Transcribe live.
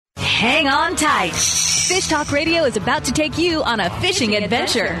hang on tight. Fish Talk Radio is about to take you on a fishing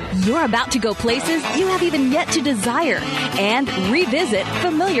adventure. You're about to go places you have even yet to desire and revisit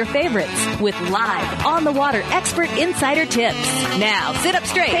familiar favorites with live, on-the-water expert insider tips. Now, sit up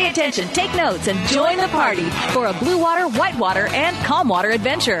straight, pay attention, take notes, and join the party for a blue water, whitewater, and calm water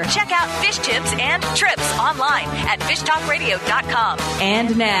adventure. Check out fish tips and trips online at fishtalkradio.com.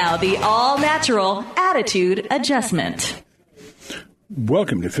 And now, the all-natural attitude adjustment.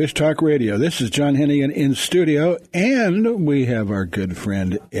 Welcome to Fish Talk Radio. This is John Hennigan in studio, and we have our good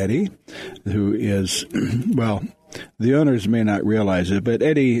friend Eddie, who is, well, the owners may not realize it, but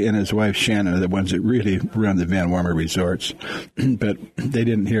Eddie and his wife Shannon are the ones that really run the Van Warmer resorts, but they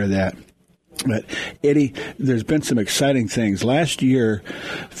didn't hear that. But, Eddie, there's been some exciting things. Last year,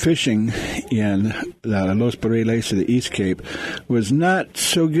 fishing in Los Barriles of the East Cape was not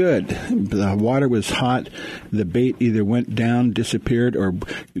so good. The water was hot. The bait either went down, disappeared, or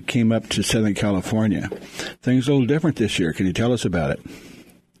came up to Southern California. Things are a little different this year. Can you tell us about it?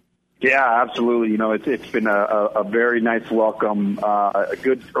 Yeah, absolutely. You know, it's been a very nice welcome, a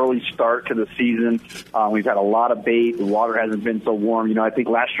good early start to the season. We've had a lot of bait. The water hasn't been so warm. You know, I think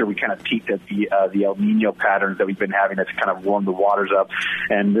last year we kind of peaked at the El Nino patterns that we've been having that's kind of warmed the waters up.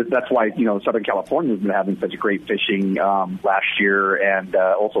 And that's why, you know, Southern California has been having such great fishing last year and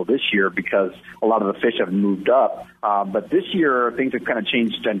also this year because a lot of the fish have moved up. But this year, things have kind of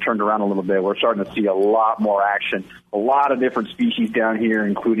changed and turned around a little bit. We're starting to see a lot more action, a lot of different species down here,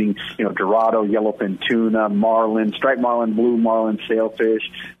 including, you know, Dorado, yellowfin tuna, marlin, striped marlin, blue marlin, sailfish,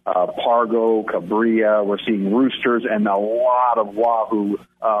 pargo, cabria. We're seeing roosters and a lot of wahoo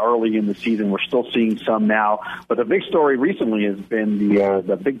early in the season. We're still seeing some now. But the big story recently has been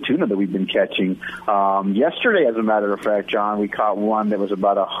the big tuna that we've been catching. Yesterday, as a matter of fact, John, we caught one that was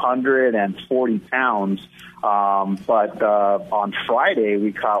about 140 pounds. But on Friday,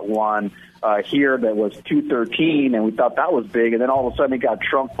 we caught one here that was 213, and we thought that was big. And then all of a sudden, it got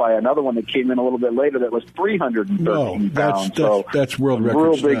trumped by another one that came in a little bit later that was 313 pounds. That's world record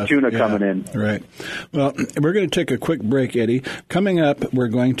real stuff. Big tuna coming in. Right. Well, we're going to take a quick break, Eddie. Coming up, we're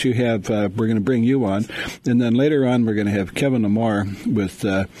going to have we're going to bring you on, and then later on, we're going to have Kevin Lamar with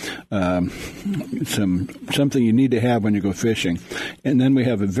something you need to have when you go fishing, and then we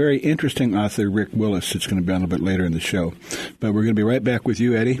have a very interesting author, Rick Willis, that's going to be on a little bit later in the show. But we're going to be right back with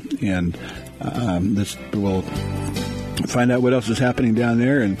you, Eddie, and we'll find out what else is happening down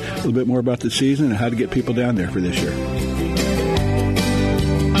there and a little bit more about the season and how to get people down there for this year.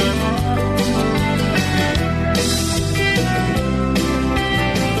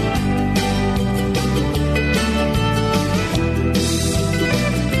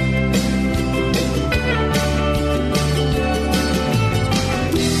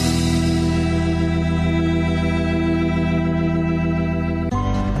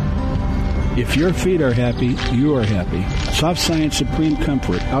 If your feet are happy, you are happy. Soft Science Supreme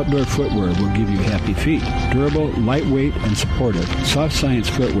Comfort outdoor footwear will give you happy feet. Durable, lightweight, and supportive, Soft Science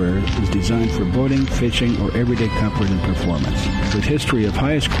footwear is designed for boating, fishing, or everyday comfort and performance. With history of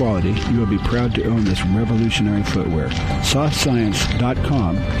highest quality, you will be proud to own this revolutionary footwear.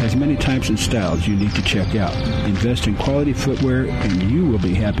 SoftScience.com has many types and styles you need to check out. Invest in quality footwear, and you will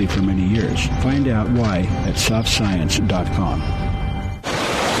be happy for many years. Find out why at SoftScience.com.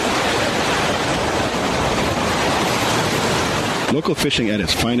 Local fishing at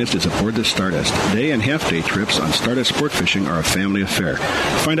its finest is aboard the Stardust. Day and half-day trips on Stardust Sport Fishing are a family affair.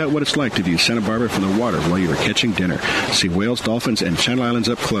 Find out what it's like to view Santa Barbara from the water while you are catching dinner. See whales, dolphins, and Channel Islands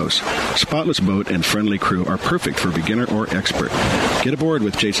up close. Spotless boat and friendly crew are perfect for beginner or expert. Get aboard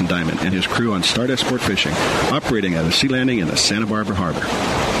with Jason Diamond and his crew on Stardust Sport Fishing, operating at a sea landing in the Santa Barbara Harbor.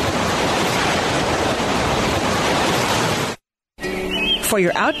 For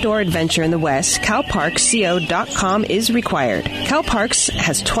your outdoor adventure in the West, CalParksCO.com is required. CalParks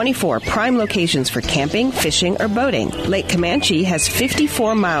has 24 prime locations for camping, fishing, or boating. Lake Comanche has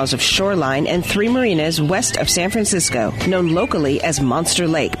 54 miles of shoreline and 3 marinas west of San Francisco, known locally as Monster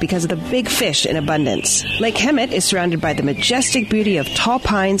Lake because of the big fish in abundance. Lake Hemet is surrounded by the majestic beauty of tall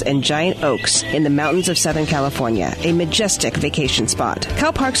pines and giant oaks in the mountains of Southern California, a majestic vacation spot.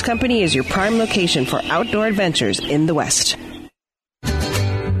 CalParks Company is your prime location for outdoor adventures in the West.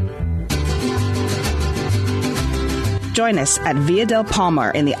 Join us at Villa del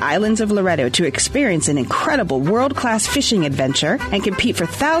Palmar in the islands of Loreto to experience an incredible world-class fishing adventure and compete for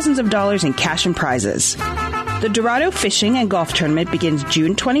thousands of dollars in cash and prizes. The Dorado Fishing and Golf Tournament begins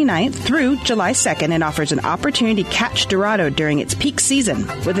June 29th through July 2nd and offers an opportunity to catch Dorado during its peak season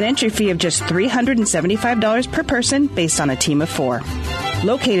with an entry fee of just $375 per person based on a team of 4.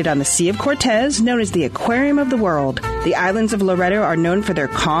 Located on the Sea of Cortez, known as the Aquarium of the World, The islands of Loretto are known for their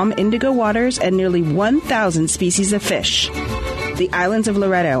calm indigo waters and nearly 1,000 species of fish. The islands of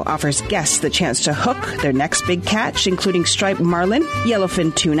Loretto offers guests the chance to hook their next big catch, including striped marlin,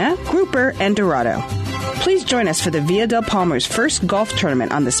 yellowfin tuna, grouper, and dorado. Please join us for the Via del Palmar's first golf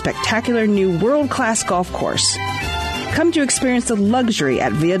tournament on the spectacular new world-class golf course. Come to experience the luxury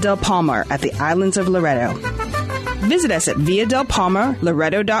at Via del Palmar at the islands of Loretto. Visit us at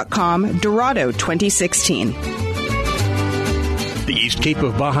viadelpalmarloretto.com, Dorado 2016. The East Cape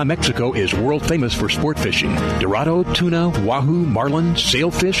of Baja, Mexico is world famous for sport fishing. Dorado, tuna, wahoo, marlin,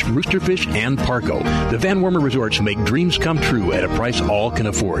 sailfish, roosterfish, and pargo. The Van Wormer Resorts make dreams come true at a price all can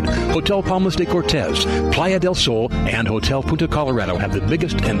afford. Hotel Palmas de Cortez, Playa del Sol, and Hotel Punta Colorado have the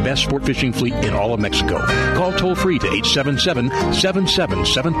biggest and best sport fishing fleet in all of Mexico. Call toll-free to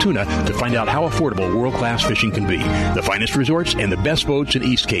 877-777-TUNA to find out how affordable world-class fishing can be. The finest resorts and the best boats in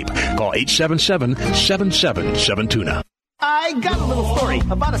East Cape. Call 877-777-TUNA. I got a little story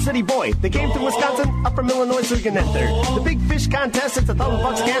about a city boy that came to Wisconsin up from Illinois so he can enter the big fish contest. It's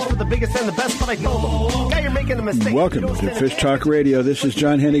 $1,000 cash for the biggest and the best, but I told him, guy, you're making a mistake. Welcome to Fish Talk Radio. This is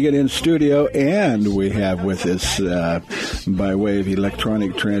John Hennigan in studio, and we have with us by way of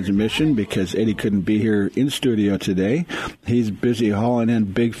electronic transmission, because Eddie couldn't be here in studio today. He's busy hauling in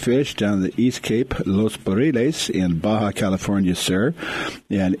big fish down the East Cape, Los Barriles in Baja California, sir.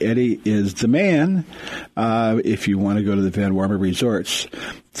 And Eddie is the man if you want to go to the Van Wormer Resorts.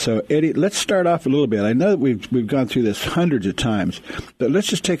 So, Eddie, let's start off a little bit. I know that we've gone through this hundreds of times, but let's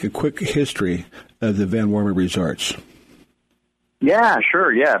just take a quick history of the Van Wormer Resorts. Yeah,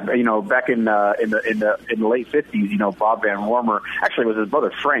 sure. Yeah, you know, back in the late '50s, Bob Van Wormer, actually it was his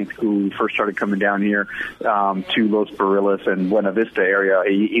brother Frank who first started coming down here to Los Barriles and Buena Vista area.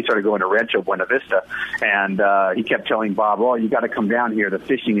 He started going to Rancho Buena Vista, and he kept telling Bob, "Oh, you got to come down here. The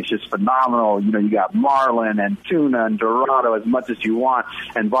fishing is just phenomenal. You got marlin and tuna and dorado as much as you want."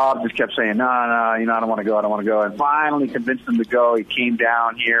 And Bob just kept saying, "No, I don't want to go. I don't want to go." And finally convinced him to go. He came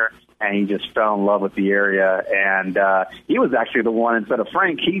down here, and he just fell in love with the area. And he was actually the one, instead of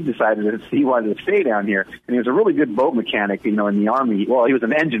Frank, he decided that he wanted to stay down here. And he was a really good boat mechanic, in the Army. Well, he was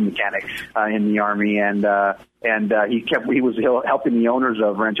an engine mechanic in the Army, and he was helping the owners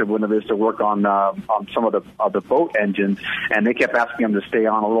of Rancho Buena Vista work on some of the boat engines, and they kept asking him to stay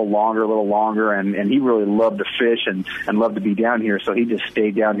on a little longer, and he really loved to fish and loved to be down here, so he just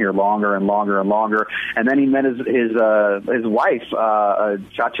stayed down here longer and longer and longer. And then he met his wife,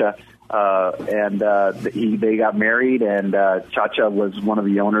 Chacha. They got married, and Chacha was one of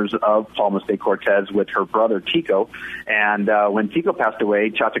the owners of Palmas de Cortez with her brother Tico. And when Tico passed away,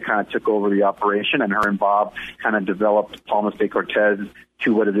 Chacha kind of took over the operation, and her and Bob kind of developed Palmas de Cortez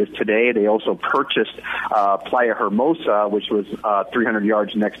to what it is today. They also purchased Playa Hermosa, which was 300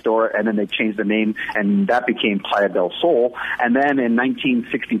 yards next door, and then they changed the name, and that became Playa del Sol. And then in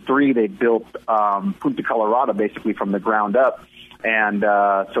 1963, they built Punta Colorado basically from the ground up. And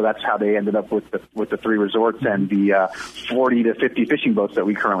so that's how they ended up with the three resorts and the 40 to 50 fishing boats that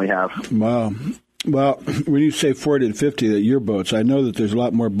we currently have. Wow. Well, when you say 40 to 50, that your boats, I know that there's a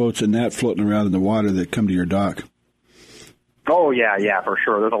lot more boats than that floating around in the water that come to your dock. Oh, yeah, for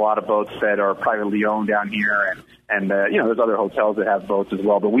sure. There's a lot of boats that are privately owned down here, and there's other hotels that have boats as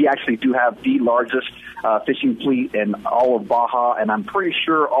well. But we actually do have the largest fishing fleet in all of Baja, and I'm pretty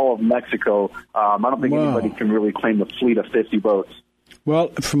sure all of Mexico. I don't think anybody can really claim a fleet of 50 boats. Well,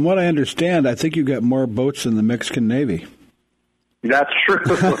 from what I understand, I think you've got more boats than the Mexican Navy. That's true.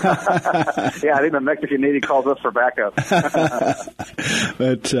 Yeah, I think the Mexican Navy calls us for backup.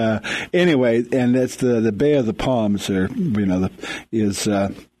 But anyway, and that's the Bay of the Palms there, is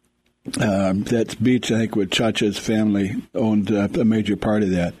that beach, I think, with Chacha's family owned a major part of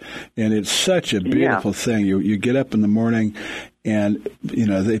that. And it's such a beautiful thing. You get up in the morning, and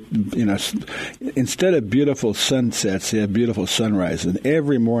instead of beautiful sunsets, they have beautiful sunrises. And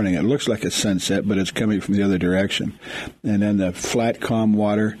every morning it looks like a sunset, but it's coming from the other direction. And then the flat, calm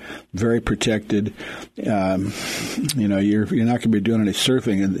water, very protected. You're not going to be doing any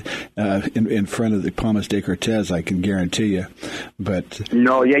surfing in front of the Palmas de Cortez, I can guarantee you. But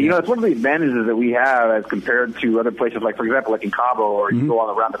no, it's one of the advantages that we have as compared to other places, like for example, like in Cabo, or you go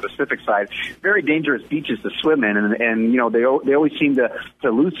on around the Pacific side. Very dangerous beaches to swim in, and they always seem to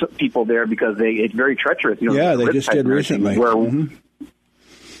lose people there because it's very treacherous. They just did recently.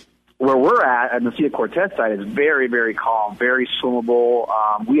 where we're at the Cia Cortez side is very, very calm, very swimmable.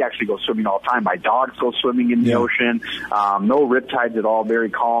 We actually go swimming all the time. My dogs go swimming in the ocean. No riptides at all, very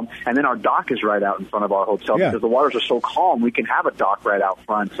calm. And then our dock is right out in front of our hotel because the waters are so calm, we can have a dock right out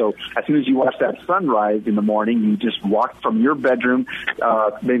front. So as soon as you watch that sunrise in the morning, you just walk from your bedroom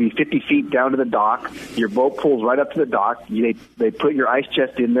maybe 50 feet down to the dock. Your boat pulls right up to the dock. They put your ice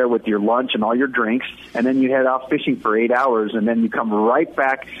chest in there with your lunch and all your drinks, and then you head off fishing for 8 hours, and then you come right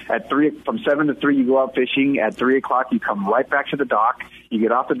back at from 7 to 3, you go out fishing. At 3 o'clock, you come right back to the dock. You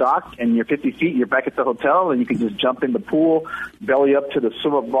get off the dock, and you're 50 feet. You're back at the hotel, and you can just jump in the pool, belly up to the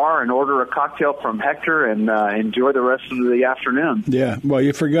swim-up bar, and order a cocktail from Hector, and enjoy the rest of the afternoon. Yeah. Well,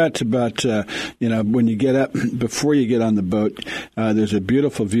 you forgot about when you get up before you get on the boat. There's a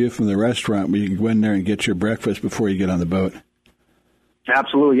beautiful view from the restaurant where you can go in there and get your breakfast before you get on the boat.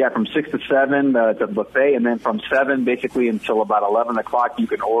 Absolutely, yeah. From 6 to 7, it's a buffet, and then from 7 basically until about 11 o'clock, you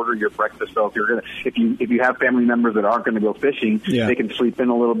can order your breakfast. So if you have family members that aren't going to go fishing, they can sleep in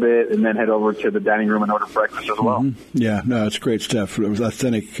a little bit and then head over to the dining room and order breakfast as well. Mm-hmm. Yeah, no, it's great stuff. It was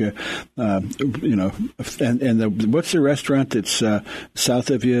authentic, what's the restaurant that's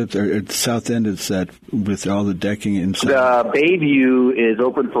south of you, or at the south end? It's with all the decking inside. The Bayview is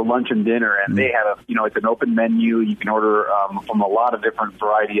open for lunch and dinner, and they have it's an open menu. You can order from a lot of different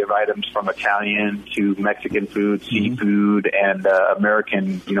variety of items, from Italian to Mexican food, seafood, and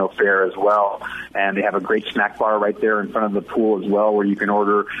American, fare as well. And they have a great snack bar right there in front of the pool as well, where you can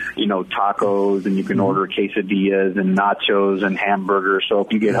order, tacos, and you can order quesadillas and nachos and hamburgers. So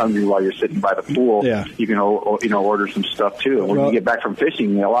if you get hungry while you're sitting by the pool, you can, order some stuff too. And when you get back from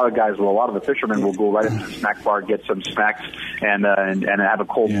fishing, a lot of the fishermen will go right into the snack bar, get some snacks, and have a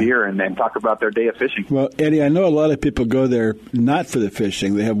cold beer, and then talk about their day of fishing. Well, Eddie, I know a lot of people go there not for the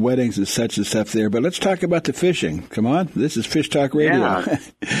fishing. They have weddings and such and stuff there. But let's talk about the fishing. Come on. This is Fish Talk Radio. Yeah.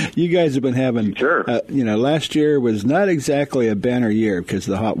 You guys have been having, last year was not exactly a banner year because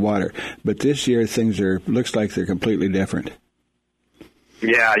of the hot water. But this year looks like they're completely different.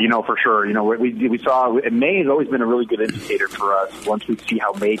 Yeah, for sure. We saw May has always been a really good indicator for us. Once we see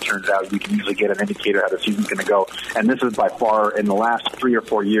how May turns out, we can usually get an indicator how the season's going to go. And this is by far, in the last 3 or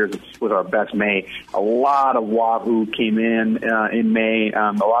 4 years, was our best May. A lot of wahoo came in May.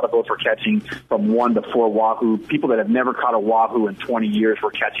 A lot of boats were catching from 1 to 4 wahoo. People that have never caught a wahoo in 20 years were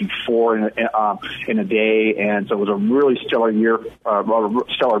catching 4 in a day. And so it was a really stellar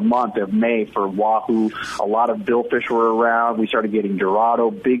month of May for wahoo. A lot of billfish were around. We started getting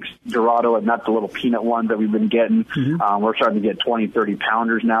big Dorado, and not the little peanut ones that we've been getting. We're starting to get 20, 30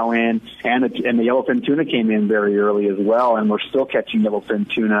 pounders now in, and the yellowfin tuna came in very early as well, and we're still catching yellowfin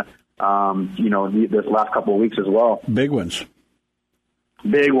tuna, this last couple of weeks as well. Big ones.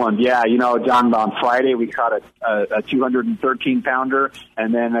 Big ones, yeah. John, on Friday we caught a 213-pounder,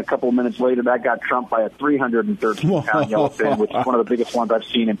 and then a couple of minutes later that got trumped by a 313-pound yellowfin, which is one of the biggest ones I've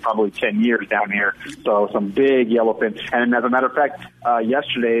seen in probably 10 years down here. So some big yellowfin. And as a matter of fact,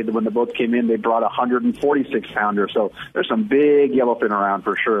 yesterday when the boats came in, they brought a 146-pounder. So there's some big yellowfin around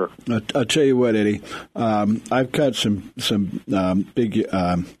for sure. I'll tell you what, Eddie. I've caught some big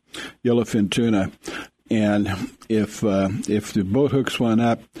yellowfin tuna. And if the boat hooks one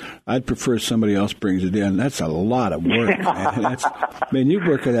up, I'd prefer somebody else brings it in. That's a lot of work, man. You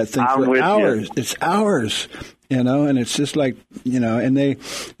work at that thing for hours. You. It's hours, and it's just like,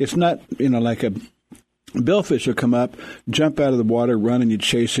 it's not, like a billfish will come up, jump out of the water, run, and you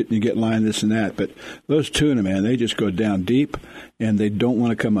chase it, and you get line, this and that. But those tuna, man, they just go down deep, and they don't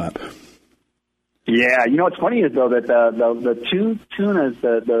want to come up. Yeah, what's funny is, though, that the two tunas,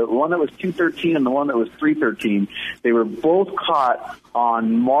 the one that was 213 and the one that was 313, they were both caught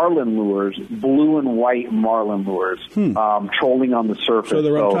on marlin lures, blue and white marlin lures, trolling on the surface. So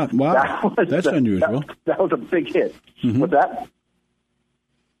they're on top. Wow, that's unusual. That was a big hit. What's that?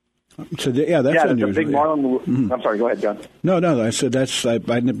 So that's unusual. A big marlin lure. I'm sorry, go ahead, John. No, I said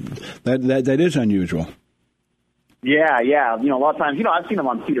that is unusual. Yeah. A lot of times, I've seen them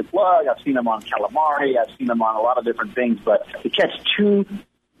on cedar plug, I've seen them on calamari, I've seen them on a lot of different things, but to catch two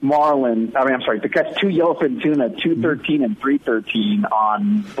yellowfin tuna, 213 and 313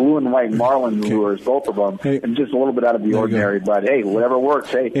 on blue and white marlin lures, both of them, and just a little bit out of the ordinary, but hey, whatever works,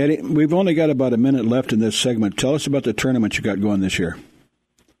 hey. Eddie, we've only got about a minute left in this segment. Tell us about the tournament you got going this year.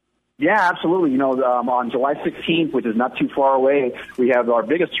 Yeah, absolutely. On July 16th, which is not too far away, we have our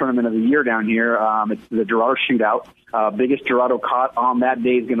biggest tournament of the year down here. It's the Dorado Shootout. Biggest Dorado caught on that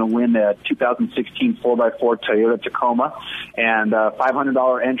day is going to win the 2016 4x4 Toyota Tacoma, and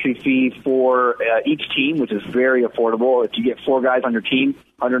 $500 entry fee for each team, which is very affordable. If you get 4 guys on your team,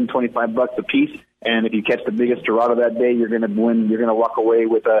 $125 a piece. And if you catch the biggest Dorado that day, you're going to win. You're going to walk away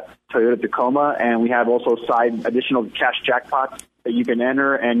with a Toyota Tacoma. And we have also side additional cash jackpots that you can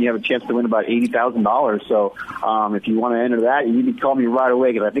enter, and you have a chance to win about $80,000. So if you want to enter that, you need to call me right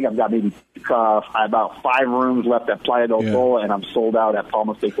away, because I think I've got maybe about 5 rooms left at Playa del Sol, and I'm sold out at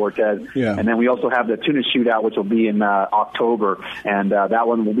Palmas de Cortez. Yeah. And then we also have the tuna shootout, which will be in October, and that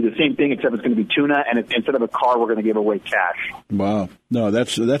one will be the same thing, except it's going to be tuna, and instead of a car, we're going to give away cash. Wow. No,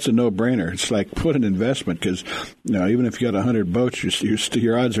 that's a no-brainer. It's like put an investment, because even if you got 100 boats,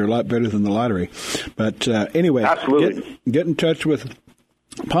 your odds are a lot better than the lottery. But anyway, absolutely. Get in touch with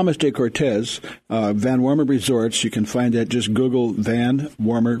Palmas de Cortez, Van Wormer Resorts. You can find that. Just Google Van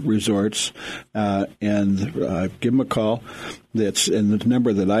Wormer Resorts and give them a call. That's and the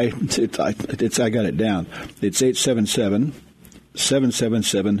number that I got it down. It's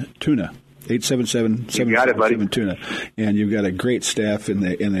 877-777-TUNA. 877-777-TUNA. And you've got a great staff in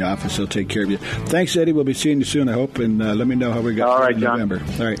the office. They'll take care of you. Thanks, Eddie. We'll be seeing you soon, I hope. And let me know how we got in November.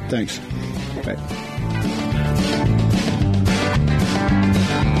 All right, thanks. Bye.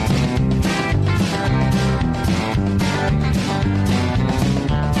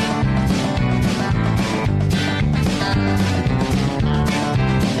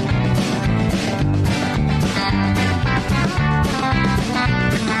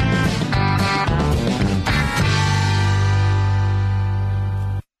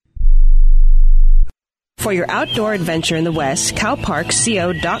 For your outdoor adventure in the West,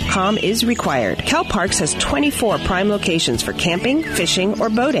 CalParksCO.com is required. CalParks has 24 prime locations for camping, fishing, or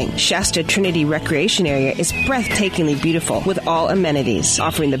boating. Shasta Trinity Recreation Area is breathtakingly beautiful with all amenities,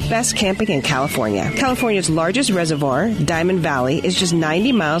 offering the best camping in California. California's largest reservoir, Diamond Valley, is just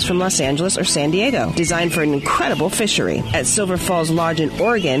 90 miles from Los Angeles or San Diego, designed for an incredible fishery. At Silver Falls Lodge in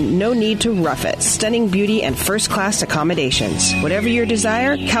Oregon, no need to rough it. Stunning beauty and first-class accommodations. Whatever your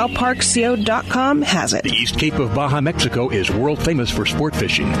desire, CalParksCO.com has it. The East Cape of Baja, Mexico is world famous for sport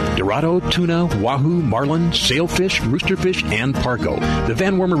fishing. Dorado, tuna, wahoo, marlin, sailfish, roosterfish, and pargo. The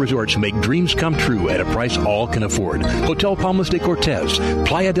Van Wormer Resorts make dreams come true at a price all can afford. Hotel Palmas de Cortez,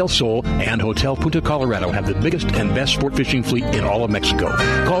 Playa del Sol, and Hotel Punta Colorado have the biggest and best sport fishing fleet in all of Mexico.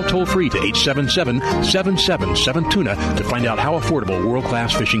 Call toll-free to 877-777-TUNA to find out how affordable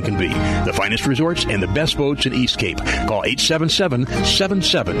world-class fishing can be. The finest resorts and the best boats in East Cape. Call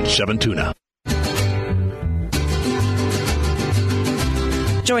 877-777-TUNA.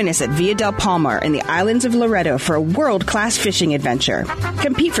 Join us at Villa del Palmar in the islands of Loreto for a world-class fishing adventure.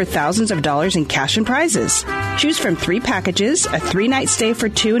 Compete for thousands of dollars in cash and prizes. Choose from 3 packages, a 3-night stay for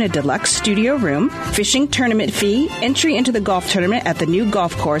 2 in a deluxe studio room, fishing tournament fee, entry into the golf tournament at the new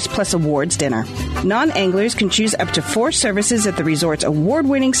golf course, plus awards dinner. Non-anglers can choose up to 4 services at the resort's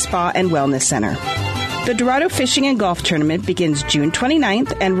award-winning spa and wellness center. The Dorado Fishing and Golf Tournament begins June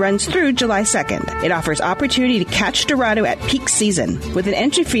 29th and runs through July 2nd. It offers opportunity to catch Dorado at peak season with an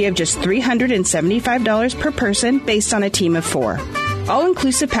entry fee of just $375 per person based on a team of 4.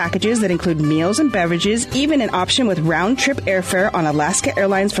 All-inclusive packages that include meals and beverages, even an option with round-trip airfare on Alaska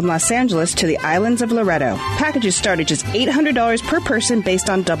Airlines from Los Angeles to the islands of Loreto. Packages start at just $800 per person based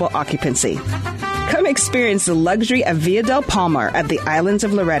on double occupancy. Come experience the luxury of Villa del Palmar at the islands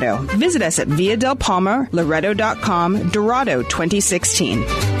of Loreto. Visit us at villadelpalmarloreto.com, Dorado 2016.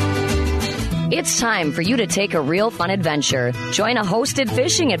 It's time for you to take a real fun adventure. Join a hosted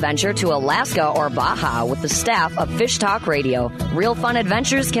fishing adventure to Alaska or Baja with the staff of Fish Talk Radio. Real Fun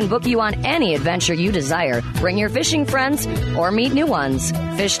Adventures can book you on any adventure you desire. Bring your fishing friends or meet new ones.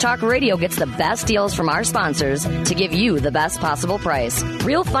 Fish Talk Radio gets the best deals from our sponsors to give you the best possible price.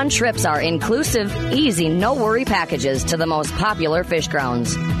 Real Fun trips are inclusive, easy, no-worry packages to the most popular fish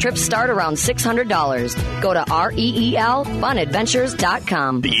grounds. Trips start around $600. Go to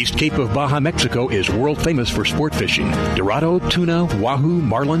REELFunadventures.com. The East Cape of Baja, Mexico is world famous for sport fishing. Dorado, tuna, wahoo,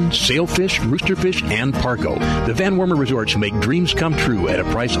 marlin, sailfish, roosterfish, and pargo. The Van Wormer Resorts make dreams come true at a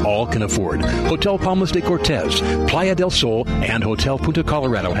price all can afford. Hotel Palmas de Cortez, Playa del Sol, and Hotel Punta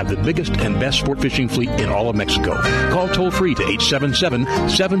Colorado have the biggest and best sport fishing fleet in all of Mexico. Call toll-free to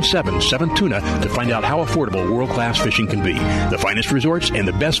 877-777-TUNA to find out how affordable world-class fishing can be. The finest resorts and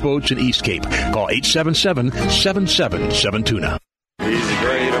the best boats in East Cape. Call 877-777-TUNA. He's a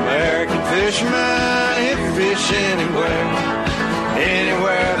great American fisherman. He can fish anywhere.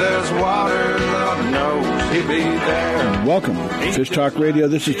 Anywhere there's water, Lord knows he'll be there. Welcome, Fish Talk Radio.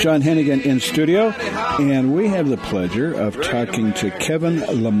 This is John Hennigan in studio, and we have the pleasure of talking to Kevin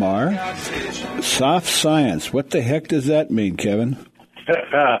Lamar. Soft Science. What the heck does that mean, Kevin?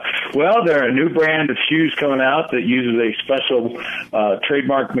 Well, they're a new brand of shoes coming out that uses a special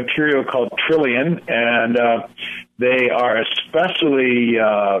trademark material called Trillion, and they are especially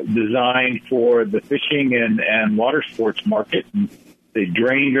designed for the fishing and water sports market. They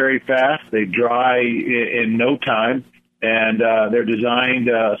drain very fast. They dry in no time. And they're designed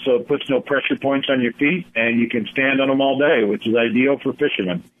so it puts no pressure points on your feet, and you can stand on them all day, which is ideal for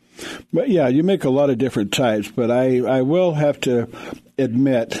fishermen. But yeah, you make a lot of different types, but I will have to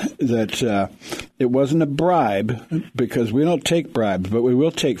admit that it wasn't a bribe, because we don't take bribes, but we will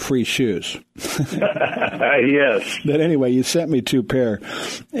take free shoes. Yes. But anyway, you sent me 2 pair,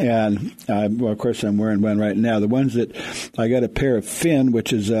 and well, of course I'm wearing one right now. The ones that I got a pair of Finn,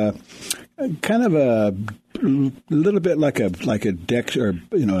 which is kind of a little bit like a deck, or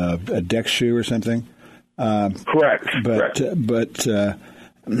a deck shoe or something. Correct. But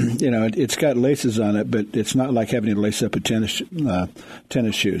it's got laces on it, but it's not like having to lace up a tennis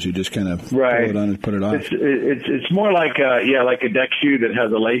shoes. You just kind of pull it on and put it off. It's more like like a deck shoe that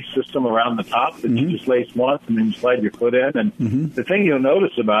has a lace system around the top that you just lace once and then you slide your foot in. And the thing you'll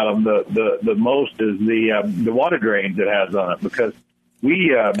notice about them the most is the water drains it has on it, because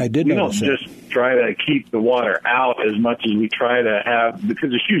we don't just try to keep the water out as much as we try to have, because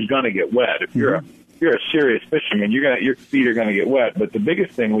the shoe's going to get wet. If you're a serious fisherman, your feet are going to get wet. But the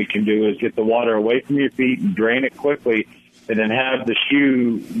biggest thing we can do is get the water away from your feet and drain it quickly, and then have the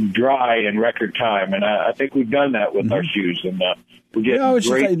shoe dry in record time. And I think we've done that with our shoes, and we get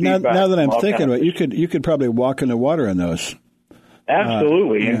great feedback. Now that I'm thinking about it, you could probably walk in the water in those.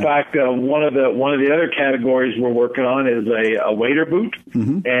 Absolutely. In fact, one of the other categories we're working on is a wader boot,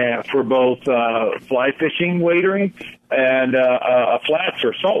 for both fly fishing wadering and a flats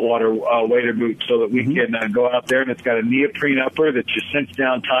or saltwater wader boot, so that we can go out there, and it's got a neoprene upper that you cinch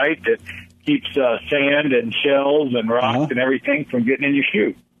down tight that keeps sand and shells and rocks and everything from getting in your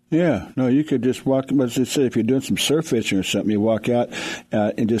shoe. Yeah, no, you could just walk. Let's just say if you're doing some surf fishing or something, you walk out,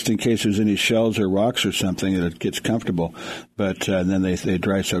 and just in case there's any shells or rocks or something, it gets comfortable. But then they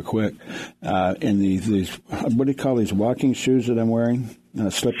dry so quick. And these what do you call these walking shoes that I'm wearing?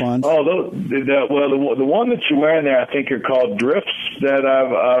 Slip-ons? Oh, the one that you're wearing there, I think, are called drifts that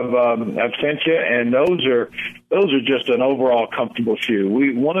I've sent you, and those are just an overall comfortable shoe.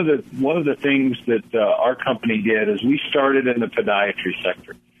 One of the things that our company did is we started in the podiatry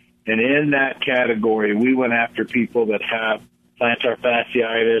sector. And in that category, we went after people that have plantar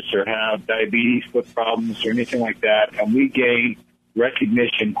fasciitis or have diabetes, foot problems, or anything like that. And we gained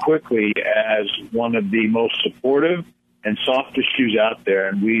recognition quickly as one of the most supportive and softest shoes out there.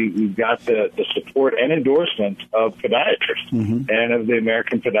 And we've got the support and endorsement of podiatrists and of the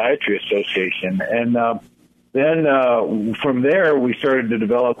American Podiatry Association. And then from there, we started to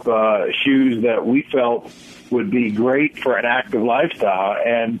develop shoes that we felt would be great for an active lifestyle,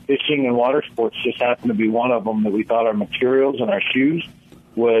 and fishing and water sports just happened to be one of them that we thought our materials and our shoes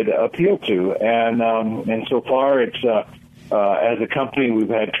would appeal to. And so far, it's as a company, we've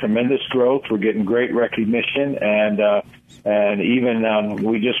had tremendous growth. We're getting great recognition, and even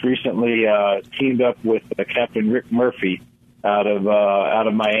we just recently teamed up with Captain Rick Murphy out of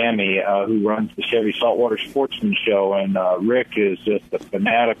Miami, who runs the Chevy Saltwater Sportsman Show, and Rick is just a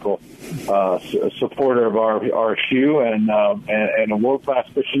fanatical supporter of our shoe and a world-class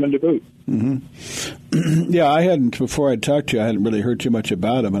fisherman to boot. Yeah, I hadn't, before I talked to you, I hadn't really heard too much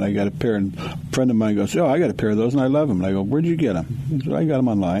about them, and I got a pair, and a friend of mine goes, I got a pair of those, and I love them. And I go, where'd you get them? He said, I got them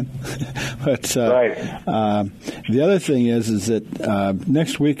online. But the other thing is that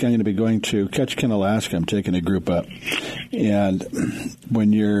next week I'm going to be going to Ketchikan, Alaska. I'm taking a group up. And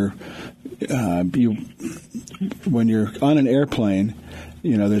when you're on an airplane,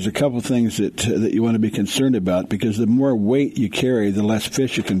 there's a couple things that you want to be concerned about, because the more weight you carry, the less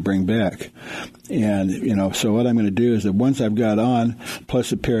fish you can bring back. And, so what I'm going to do is that once I've got on,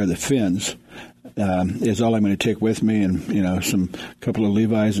 plus a pair of the fins, is all I'm going to take with me, and, some couple of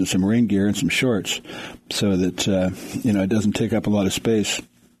Levi's and some rain gear and some shorts, so that, it doesn't take up a lot of space.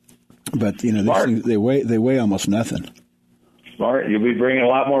 But, these things, they weigh almost nothing. Smart. You'll be bringing a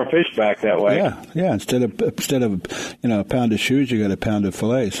lot more fish back that way. Yeah. Instead of a pound of shoes, you got a pound of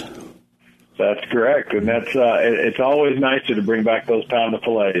fillets. That's correct, and that's it's always nicer to bring back those pound of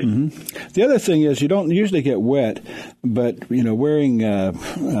fillets. The other thing is you don't usually get wet, but wearing the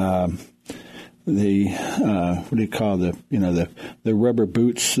what do you call the rubber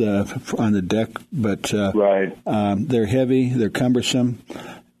boots on the deck, but they're heavy, they're cumbersome.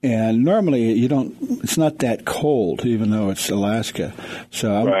 And normally it's not that cold, even though it's Alaska.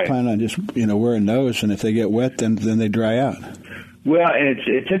 So I'm planning on just, wearing those, and if they get wet, then they dry out. Well, and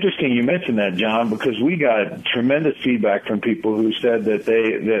it's interesting you mentioned that, John, because we got tremendous feedback from people who said that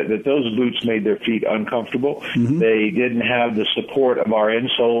that those boots made their feet uncomfortable. Mm-hmm. They didn't have the support of our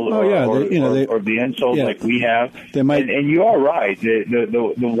insole or the insoles like we have. And you are right.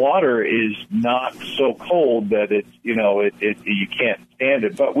 The water is not so cold that it's you can't stand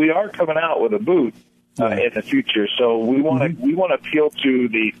it. But we are coming out with a boot in the future, so we want to appeal to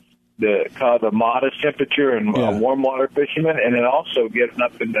the modest temperature and warm water fishermen, and then also getting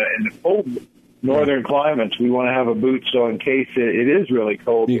up in the cold northern climates. We want to have a boot so in case it is really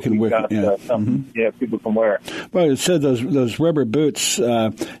cold, you can wear it. People can wear it. Well, it said those rubber boots,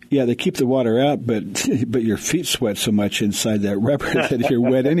 they keep the water out, but your feet sweat so much inside that rubber that you're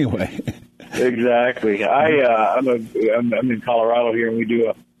wet anyway. Exactly. I'm in Colorado here, and we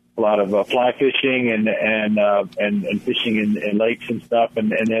do a lot of fly fishing and fishing in lakes and stuff.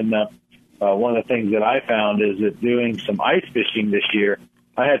 And then one of the things that I found is that doing some ice fishing this year,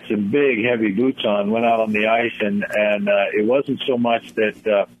 I had some big, heavy boots on, went out on the ice, and it wasn't so much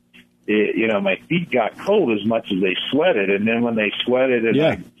that, my feet got cold as much as they sweated. And then when they sweated and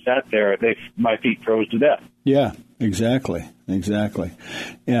I sat there, my feet froze to death. Yeah, exactly. And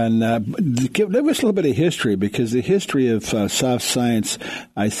give us a little bit of history, because the history of soft science,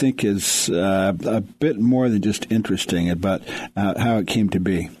 I think, is a bit more than just interesting about how it came to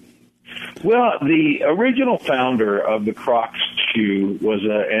be. Well, the original founder of the Crocs shoe was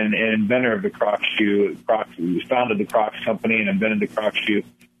an inventor of the Crocs shoe. He founded the Crocs company and invented the Crocs shoe.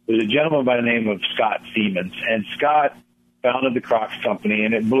 There was a gentleman by the name of Scott Siemens, and Scott founded the Crocs company,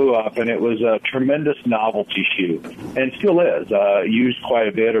 and it blew up, and it was a tremendous novelty shoe, and still is used quite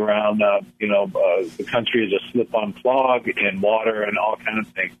a bit around the country as a slip-on clog in water and all kinds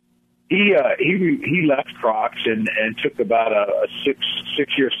of things. He left Crocs and took about a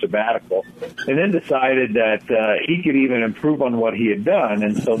six-year sabbatical, and then decided that he could even improve on what he had done.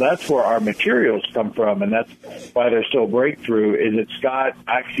 And so that's where our materials come from, and that's why they're so breakthrough, is that Scott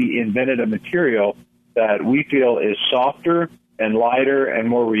actually invented a material that we feel is softer and lighter and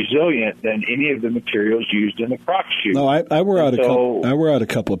more resilient than any of the materials used in the Crocs shoe. No, I wore out a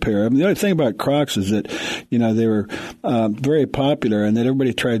couple of pair. I mean, the only thing about Crocs is that they were very popular, and that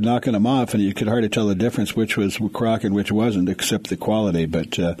everybody tried knocking them off, and you could hardly tell the difference which was Croc and which wasn't, except the quality.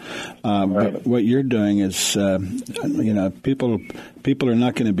 But what you're doing is, people are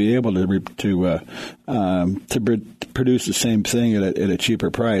not going to be able to produce the same thing at a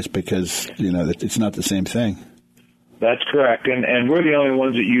cheaper price, because it's not the same thing. That's correct, and we're the only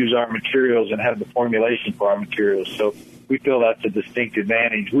ones that use our materials and have the formulation for our materials, so we feel that's a distinct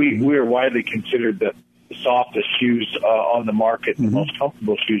advantage. We are widely considered the softest shoes on the market, the most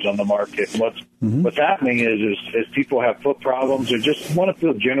comfortable shoes on the market. And what's happening is people have foot problems or just want to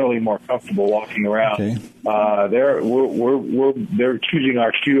feel generally more comfortable walking around. They're choosing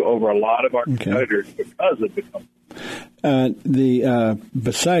our shoe over a lot of our competitors because of the comfort.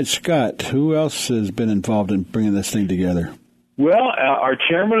 Besides Scott, who else has been involved in bringing this thing together? Well, our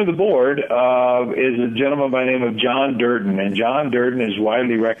chairman of the board is a gentleman by the name of John Durden, and John Durden is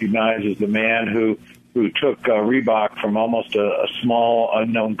widely recognized as the man who took Reebok from almost a small,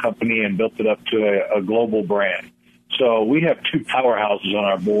 unknown company and built it up to a global brand. So we have two powerhouses on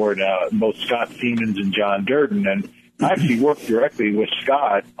our board, both Scott Siemens and John Durden, and I actually work directly with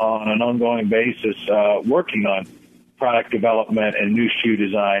Scott on an ongoing basis, working on product development and new shoe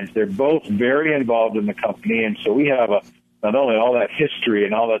designs. They're both very involved in the company, and so we have not only all that history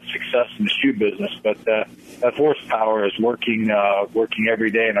and all that success in the shoe business, but that horsepower is working every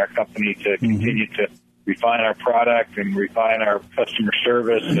day in our company to continue to refine our product and refine our customer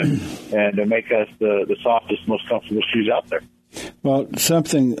service and to make us the softest, most comfortable shoes out there. Well,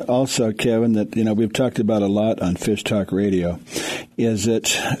 something also, Kevin, that we've talked about a lot on Fish Talk Radio is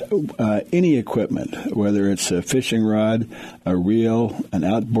that any equipment, whether it's a fishing rod, a reel, an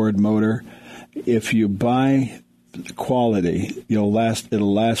outboard motor, if you buy quality, it'll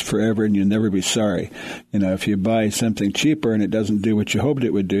last forever, and you'll never be sorry. If you buy something cheaper and it doesn't do what you hoped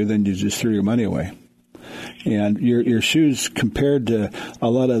it would do, then you just threw your money away. And your shoes, compared to a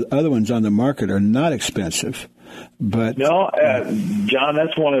lot of other ones on the market, are not expensive. But no, John,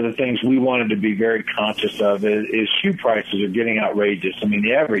 that's one of the things we wanted to be very conscious of is shoe prices are getting outrageous. I mean,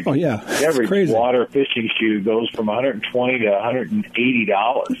 the average water fishing shoe goes from $120 to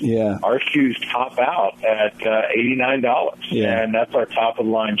 $180. Yeah. Our shoes top out at $89. Yeah. And that's our top of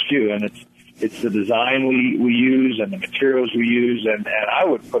the line shoe. And it's the design we use and the materials we use, and I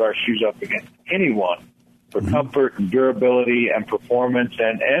would put our shoes up against anyone for comfort and durability and performance,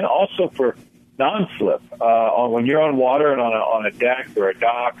 and also for non-slip. When you're on water and on a deck or a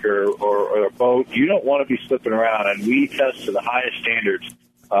dock or a boat, you don't want to be slipping around. And we test to the highest standards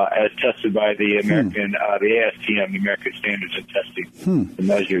as tested by the American, the ASTM, the American Standards in Testing and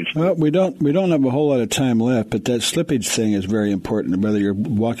Measures. Well, we don't have a whole lot of time left, but that slippage thing is very important. Whether you're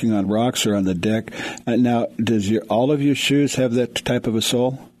walking on rocks or on the deck. Now, does all of your shoes have that type of a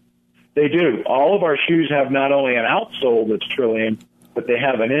sole? They do. All of our shoes have not only an outsole that's Trillian, but they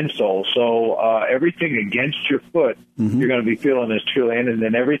have an insole. So everything against your foot, you're going to be feeling is Trillian, and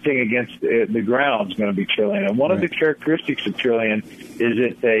then everything against the ground is going to be Trillian. And one of the characteristics of Trillian is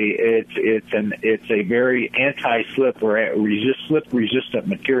it's a very anti-slip or slip-resistant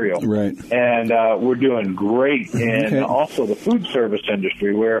material. Right. And we're doing great in also the food service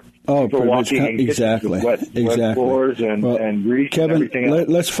industry where people are walking in kitchens with wet floors and grease Kevin, and everything else.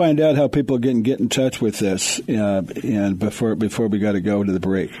 Let's find out how people can get in touch with this and before we got to go to the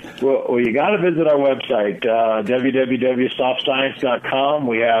break. Well, you got to visit our website, www.softscience.com.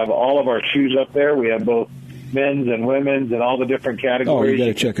 We have all of our shoes up there. We have both men's and women's and all the different categories. Oh, you got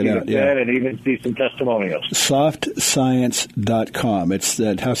to check it out. Yeah. And even see some testimonials. Softscience.com. It's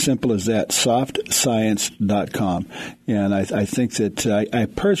that. How simple is that? Softscience.com. And I think that I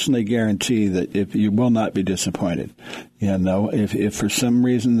personally guarantee that if you will not be disappointed. If for some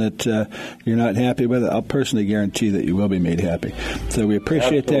reason that you're not happy with it, I'll personally guarantee that you will be made happy. So we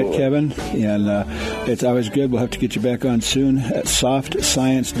appreciate that, Kevin. And it's always good. We'll have to get you back on soon at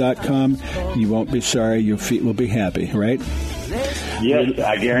softscience.com. You won't be sorry. Your feet will be happy, right? Yes,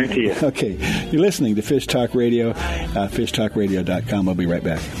 I guarantee it. Okay. You're listening to Fish Talk Radio, fishtalkradio.com. We'll be right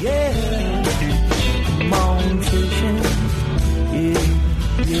back. Yeah. Come on, fishing. Yeah.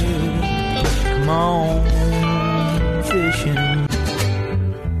 Come on, fishing.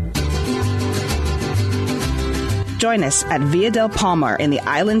 Join us at Via del Palmar in the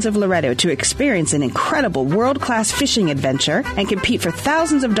islands of Loretto to experience an incredible world-class fishing adventure and compete for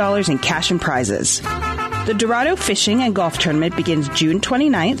thousands of dollars in cash and prizes. The Dorado Fishing and Golf Tournament begins June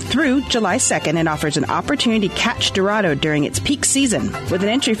 29th through July 2nd and offers an opportunity to catch Dorado during its peak season with an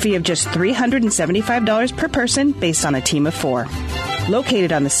entry fee of just $375 per person based on a team of 4.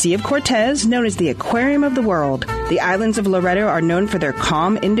 Located on the Sea of Cortez, known as the Aquarium of the World, the islands of Loretto are known for their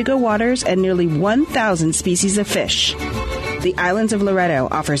calm indigo waters and nearly 1,000 species of fish. The islands of Loretto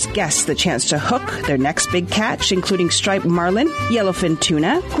offers guests the chance to hook their next big catch, including striped marlin, yellowfin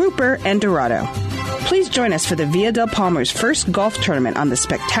tuna, grouper, and dorado. Please join us for the Via del Palmar's first golf tournament on the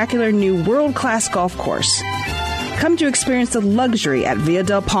spectacular new world-class golf course. Come to experience the luxury at Via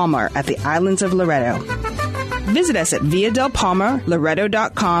del Palmar at the islands of Loretto. Visit us at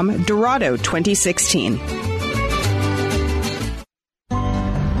viadelpalmarloretto.com, Dorado 2016.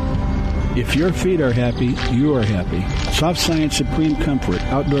 If your feet are happy, you are happy. Soft Science Supreme Comfort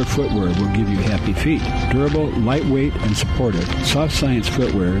outdoor footwear will give you happy feet. Durable, lightweight, and supportive, Soft Science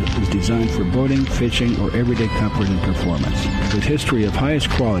footwear is designed for boating, fishing, or everyday comfort and performance. With history of highest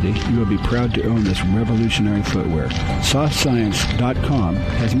quality, you will be proud to own this revolutionary footwear. SoftScience.com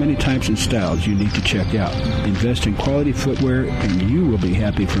has many types and styles you need to check out. Invest in quality footwear, and you will be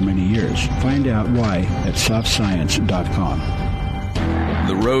happy for many years. Find out why at SoftScience.com.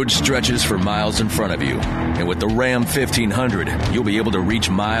 The road stretches for miles in front of you, and with the Ram 1500, you'll be able to reach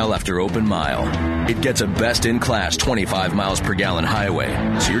mile after open mile. It gets a best-in-class 25 miles per gallon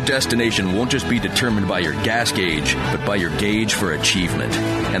highway, so your destination won't just be determined by your gas gauge, but by your gauge for achievement.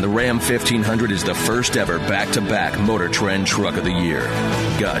 And the Ram 1500 is the first ever back-to-back Motor Trend Truck of the Year.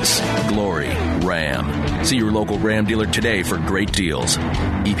 Guts, glory, Ram. See your local Ram dealer today for great deals.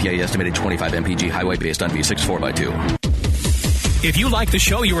 EPA estimated 25 mpg highway based on V6 4x2. If you like the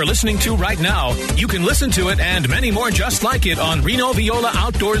show you are listening to right now, you can listen to it and many more just like it on Reno Viola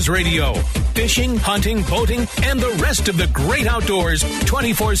Outdoors Radio. Fishing, hunting, boating, and the rest of the great outdoors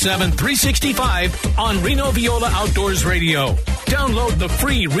 24/7, 365 on Reno Viola Outdoors Radio. Download the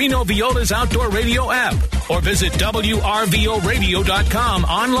free Reno Viola's Outdoor Radio app or visit WRVOradio.com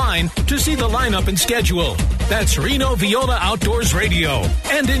online to see the lineup and schedule. That's Reno Viola Outdoors Radio.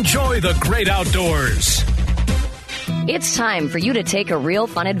 And enjoy the great outdoors. It's time for you to take a real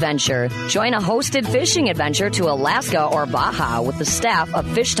fun adventure. Join a hosted fishing adventure to Alaska or Baja with the staff of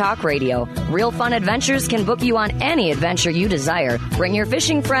Fish Talk Radio. Real Fun Adventures can book you on any adventure you desire. Bring your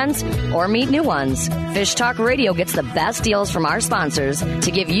fishing friends or meet new ones. Fish Talk Radio gets the best deals from our sponsors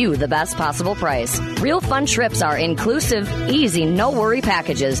to give you the best possible price. Real Fun trips are inclusive, easy, no-worry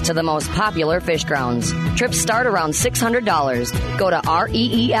packages to the most popular fish grounds. Trips start around $600. Go to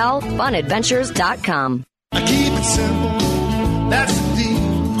REELFunadventures.com. I keep it simple, that's the deal.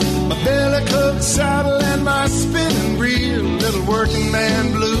 My belly club, saddle, and my working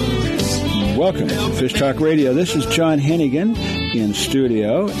man blues. Welcome to Fish Talk Radio. This is John Hennigan in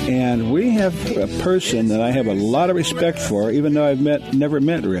studio, and we have a person that I have a lot of respect for, even though I've never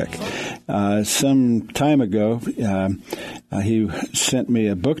met Rick. Some time ago, he sent me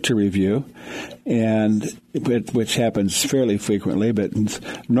a book to review, and which happens fairly frequently, but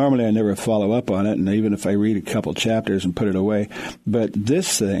normally I never follow up on it, and even if I read a couple chapters and put it away. But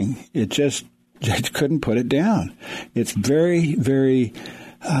this thing, I just couldn't put it down. It's very, very,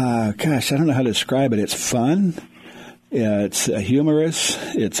 I don't know how to describe it. It's fun. It's humorous.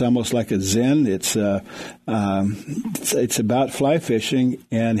 It's almost like a zen. It's about fly fishing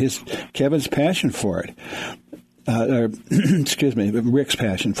and Kevin's passion for it. Excuse me, Rick's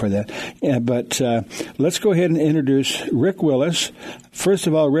passion for that. But let's go ahead and introduce Rick Willis. First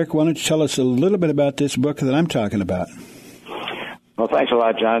of all, Rick, why don't you tell us a little bit about this book that I'm talking about? Well, thanks a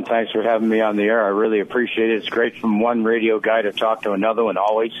lot, John. Thanks for having me on the air. I really appreciate it. It's great from one radio guy to talk to another one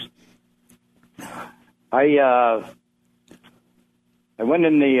always. I went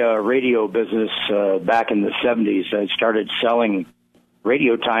in the radio business back in the 70s. I started selling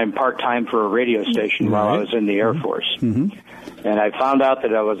radio time part-time for a radio station while I was in the Air Force. Mm-hmm. And I found out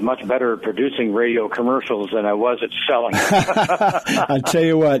that I was much better at producing radio commercials than I was at selling. I tell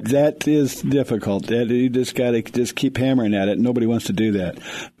you what, that is difficult. You just got to keep hammering at it. Nobody wants to do that.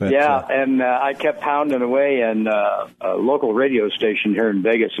 But, and I kept pounding away, and a local radio station here in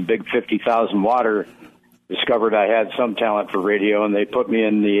Vegas, a big 50,000 watter, discovered I had some talent for radio, and they put me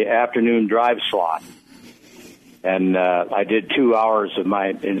in the afternoon drive slot. And I did 2 hours of my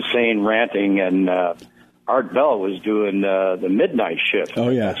insane ranting, and Art Bell was doing the midnight shift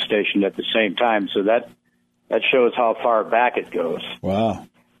at that station at the same time. So that shows how far back it goes. Wow.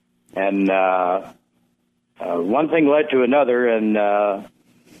 And one thing led to another, and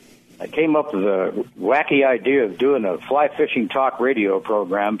I came up with a wacky idea of doing a fly fishing talk radio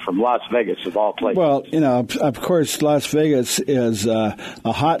program from Las Vegas, of all places. Well, of course, Las Vegas is a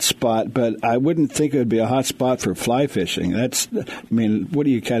hot spot, but I wouldn't think it would be a hot spot for fly fishing. What do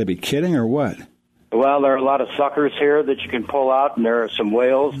you kind of be kidding or what? Well, there are a lot of suckers here that you can pull out, and there are some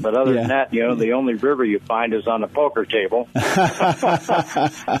whales, but other than that, the only river you find is on a poker table. But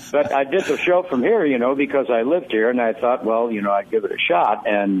I did the show from here, because I lived here, and I thought, well, I'd give it a shot,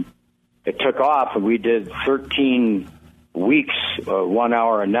 and it took off, and we did 13 weeks, 1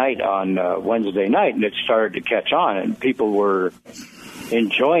 hour a night on Wednesday night, and it started to catch on, and people were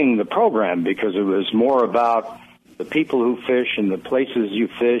enjoying the program because it was more about the people who fish and the places you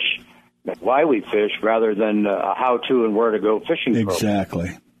fish, why we fish, rather than a how-to and where to go fishing program.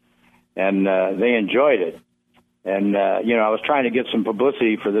 Exactly. And they enjoyed it. And, I was trying to get some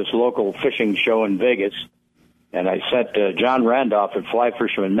publicity for this local fishing show in Vegas, and I sent John Randolph at Fly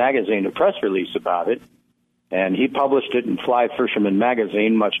Fisherman Magazine a press release about it, and he published it in Fly Fisherman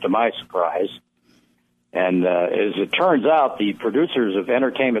Magazine, much to my surprise. And as it turns out, the producers of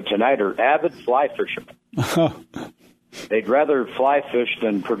Entertainment Tonight are avid fly fishermen. They'd rather fly fish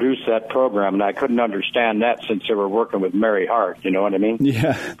than produce that program, and I couldn't understand that since they were working with Mary Hart, you know what I mean?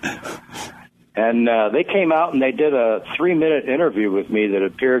 Yeah. And they came out and they did a 3-minute interview with me that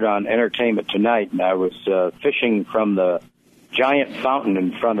appeared on Entertainment Tonight, and I was fishing from the giant fountain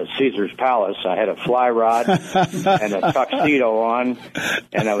in front of Caesar's Palace. I had a fly rod and a tuxedo on,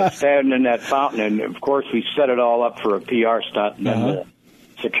 and I was standing in that fountain, and of course we set it all up for a PR stunt, and then the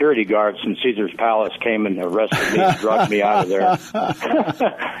security guards from Caesar's Palace came and arrested me and drugged me out of there.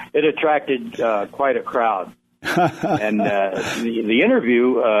 It attracted quite a crowd. And the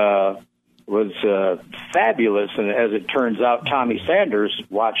interview was fabulous, and as it turns out, Tommy Sanders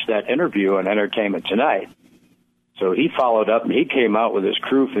watched that interview on Entertainment Tonight. So he followed up, and he came out with his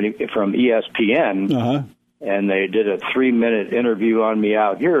crew from ESPN, and they did a 3-minute interview on me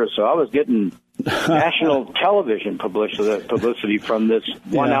out here. So I was getting national television publicity from this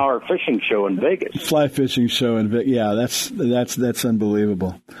 1 hour fishing show in Vegas. Fly fishing show in Vegas. Yeah, that's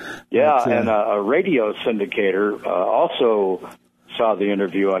unbelievable. Yeah, and a radio syndicator also saw the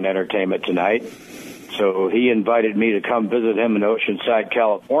interview on Entertainment Tonight. So he invited me to come visit him in Oceanside,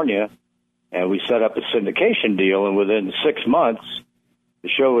 California, and we set up a syndication deal, and within 6 months, the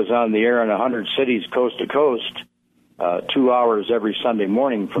show was on the air in 100 cities coast to coast, 2 hours every Sunday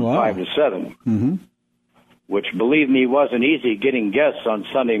morning from 5 to 7, which, believe me, wasn't easy getting guests on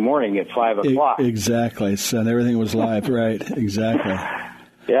Sunday morning at 5 o'clock. Exactly. So everything was live, right? Exactly.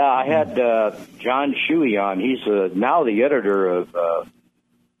 Yeah, I had John Shuey on. He's now the editor of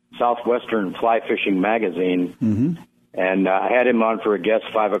Southwestern Fly Fishing Magazine. And I had him on for a guest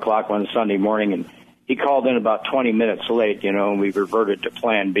 5 o'clock one Sunday morning, and he called in about 20 minutes late, and we reverted to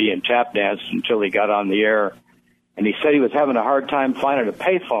Plan B and tap danced until he got on the air. and he said he was having a hard time finding a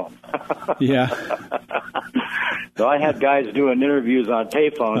payphone. Yeah. So I had guys doing interviews on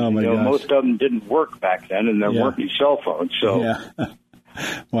payphones. Oh, my gosh. Most of them didn't work back then, and there weren't any cell phones. So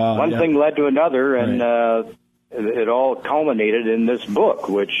wow, one thing led to another, and it all culminated in this book,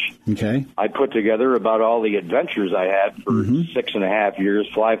 which I put together about all the adventures I had for 6.5 years,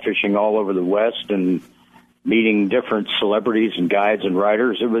 fly fishing all over the West and meeting different celebrities and guides and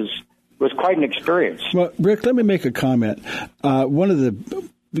writers. It was quite an experience. Well, Rick, let me make a comment. One of the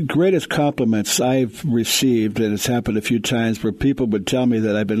greatest compliments I've received, and it's happened a few times, where people would tell me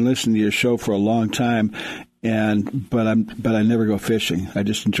that I've been listening to your show for a long time, but I never go fishing. I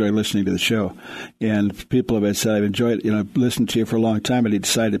just enjoy listening to the show. And people have said, I've enjoyed, listening to you for a long time,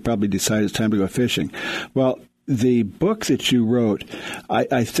 and probably decided it's time to go fishing. Well, the book that you wrote,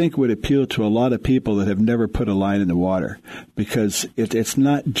 I think would appeal to a lot of people that have never put a line in the water, because it's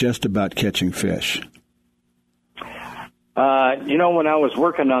not just about catching fish. When I was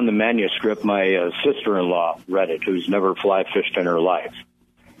working on the manuscript, my sister-in-law read it, who's never fly fished in her life.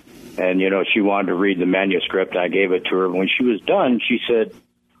 And, she wanted to read the manuscript. I gave it to her. When she was done, she said,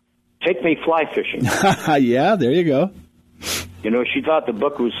 "Take me fly fishing." Yeah, there you go. She thought the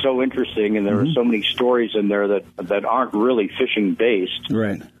book was so interesting, and there were so many stories in there that aren't really fishing-based.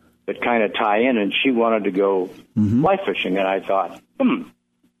 Right. That kind of tie in, and she wanted to go fly fishing. And I thought,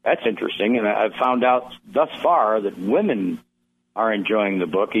 that's interesting. And I've found out thus far that women are enjoying the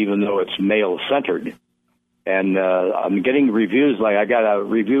book, even though it's male-centered. And I'm getting reviews. Like I got a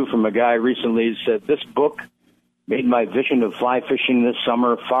review from a guy recently who said, "This book made my vision of fly fishing this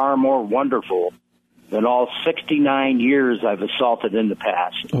summer far more wonderful than all 69 years I've assaulted in the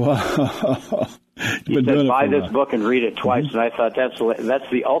past." Wow. He said, "Buy this book and read it twice." And I thought that's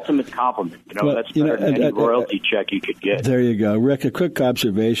the ultimate compliment. That's better than any royalty check you could get. There you go, Rick. A quick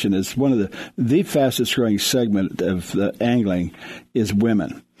observation is one of the fastest growing segment of angling is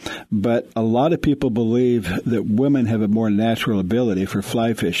women. But a lot of people believe that women have a more natural ability for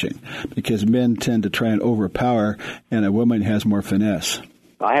fly fishing because men tend to try and overpower, and a woman has more finesse.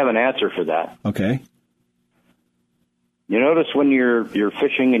 I have an answer for that. Okay. You notice when you're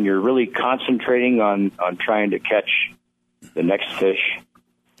fishing and you're really concentrating on trying to catch the next fish.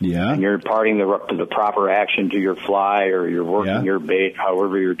 Yeah. And you're imparting the proper action to your fly, or you're working your bait,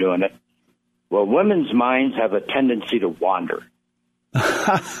 however you're doing it. Well, women's minds have a tendency to wander.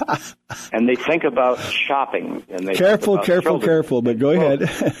 And they think about shopping. And they careful, but go ahead.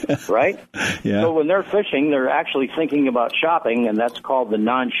 Right? Yeah. So when they're fishing, they're actually thinking about shopping, and that's called the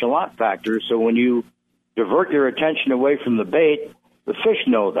nonchalant factor. So when you divert your attention away from the bait, the fish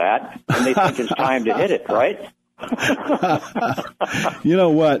know that, and they think it's time to hit it, right? You know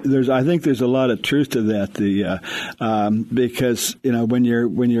what? I think there's a lot of truth to that. Because when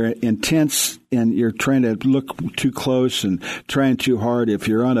you're intense and you're trying to look too close and trying too hard, if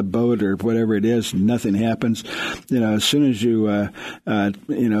you're on a boat or whatever it is, nothing happens. As soon as you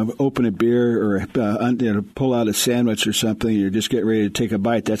open a beer or pull out a sandwich or something, you're just getting ready to take a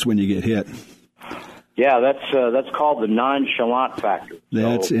bite. That's when you get hit. Yeah, that's called the nonchalant factor.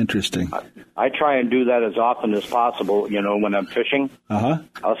 That's interesting. I try and do that as often as possible. When I'm fishing,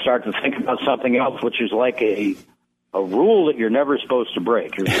 I'll start to think about something else, which is like a rule that you're never supposed to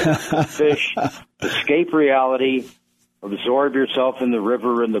break. You're supposed to fish, escape reality, absorb yourself in the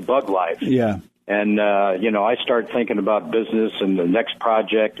river and the bug life. Yeah. And I start thinking about business and the next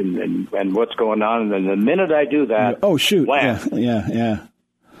project and what's going on. And then the minute I do that, oh shoot, wham, yeah.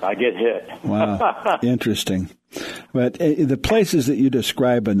 I get hit. Wow. Interesting. But the places that you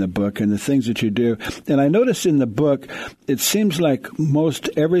describe in the book and the things that you do, and I noticed in the book, it seems like most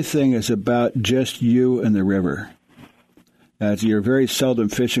everything is about just you and the river. You're very seldom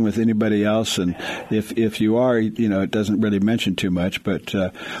fishing with anybody else, and if you are, it doesn't really mention too much, but,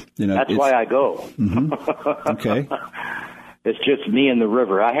 That's why I go. Mm-hmm. Okay. It's just me and the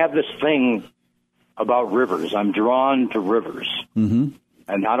river. I have this thing about rivers. I'm drawn to rivers. Mm-hmm.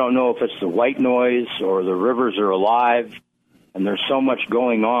 And I don't know if it's the white noise or the rivers are alive, and there's so much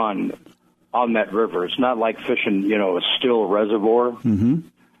going on that river. It's not like fishing, a still reservoir. Mm-hmm.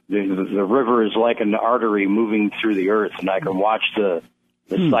 The river is like an artery moving through the earth, and I can watch the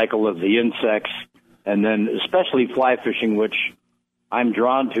cycle of the insects, and then especially fly fishing, which I'm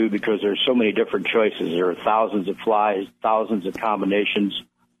drawn to because there's so many different choices. There are thousands of flies, thousands of combinations,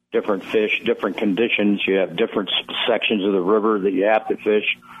 different fish, different conditions. You have different sections of the river that you have to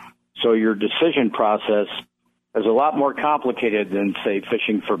fish. So your decision process is a lot more complicated than, say,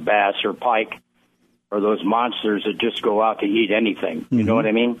 fishing for bass or pike or those monsters that just go out to eat anything. You know what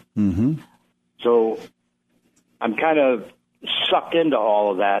I mean? Mm-hmm. So I'm kind of sucked into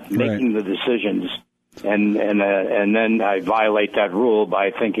all of that, making the decisions. and then I violate that rule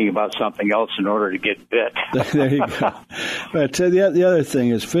by thinking about something else in order to get bit. There you go. But the other thing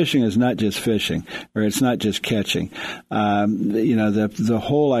is, fishing is not just fishing, or it's not just catching. The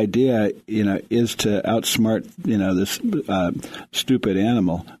whole idea, is to outsmart, this stupid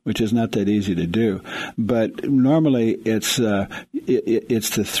animal, which is not that easy to do. But normally it's the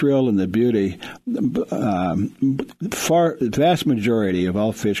thrill and the beauty. Vast majority of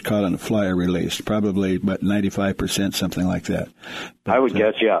all fish caught on a fly are released, probably about 95%, something like that. But, I would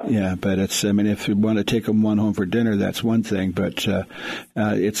guess, yeah. Yeah, but it's, if you want to take them one home for dinner, that's one thing. But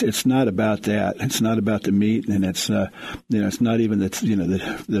it's not about that. It's not about the meat, and it's it's not even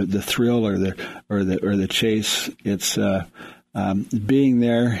the thrill or the chase. It's being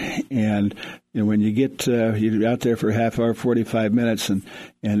there, and when you get you're out there for a half hour, 45 minutes, and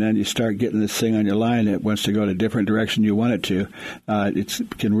then you start getting this thing on your line, it wants to go in a different direction you want it to. It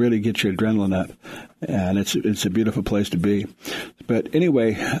can really get your adrenaline up, and it's a beautiful place to be. But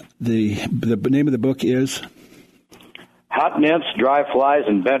anyway, the name of the book is Hot Nymphs, Dry Flies,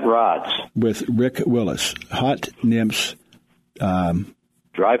 and Bent Rods with Rick Willis. Hot Nymphs.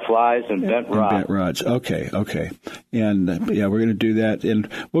 Dry flies and bent rods. Bent rods. Okay. And, we're going to do that. And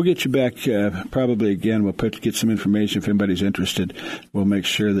we'll get you back probably again. We'll get some information if anybody's interested. We'll make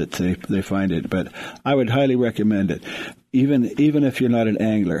sure that they find it. But I would highly recommend it. Even if you're not an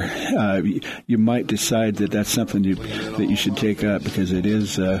angler, you might decide that that's something that you should take up, because it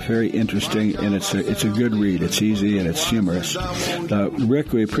is very interesting, and it's a good read. It's easy and it's humorous.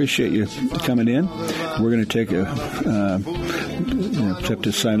 Rick, we appreciate you coming in. We're going to take have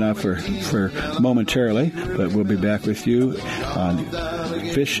to sign off for momentarily, but we'll be back with you on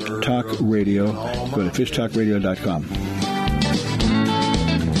Fish Talk Radio. Go to fishtalkradio.com.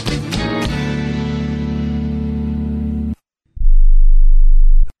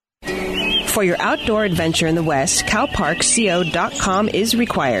 For your outdoor adventure in the West, CalParksCO.com is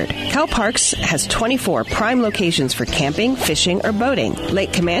required. CalParks has 24 prime locations for camping, fishing, or boating.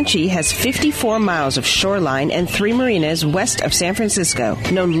 Lake Comanche has 54 miles of shoreline and 3 marinas west of San Francisco,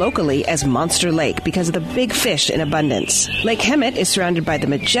 known locally as Monster Lake because of the big fish in abundance. Lake Hemet is surrounded by the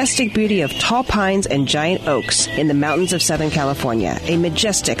majestic beauty of tall pines and giant oaks in the mountains of Southern California, a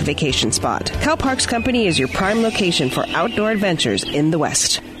majestic vacation spot. CalParks Company is your prime location for outdoor adventures in the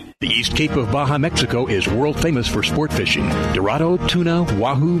West. The East Cape of Baja, Mexico is world famous for sport fishing. Dorado, tuna,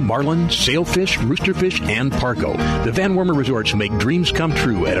 wahoo, marlin, sailfish, roosterfish, and pargo. The Van Wormer Resorts make dreams come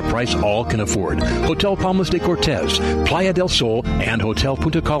true at a price all can afford. Hotel Palmas de Cortez, Playa del Sol, and Hotel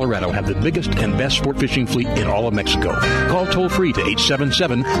Punta Colorado have the biggest and best sport fishing fleet in all of Mexico. Call toll-free to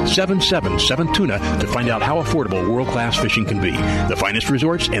 877-777-TUNA to find out how affordable world-class fishing can be. The finest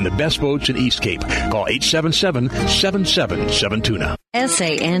resorts and the best boats in East Cape. Call 877-777-TUNA.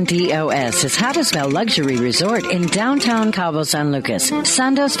 Sandos is how to spell luxury resort in downtown Cabo San Lucas.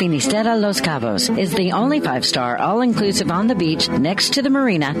 Sandos Finisterra Los Cabos is the only 5-star all-inclusive on the beach next to the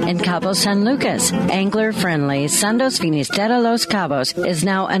marina in Cabo San Lucas. Angler-friendly Sandos Finisterra Los Cabos is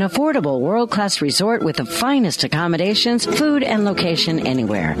now an affordable world-class resort with the finest accommodations, food, and location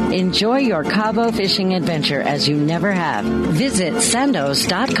anywhere. Enjoy your Cabo fishing adventure as you never have. Visit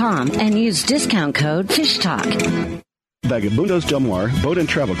sandos.com and use discount code FISHTALK. Vagabundos Del Mar Boat and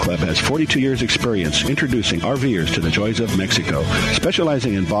Travel Club has 42 years experience introducing RVers to the joys of Mexico.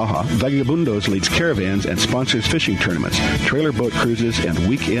 Specializing in Baja, Vagabundos leads caravans and sponsors fishing tournaments, trailer boat cruises, and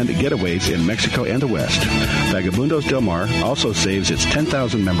weekend getaways in Mexico and the West. Vagabundos Del Mar also saves its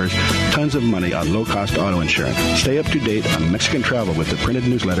 10,000 members tons of money on low-cost auto insurance. Stay up to date on Mexican travel with the printed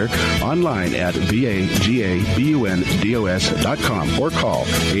newsletter online at vagabundos.com or call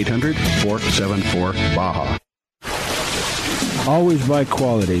 800-474-BAJA. Always buy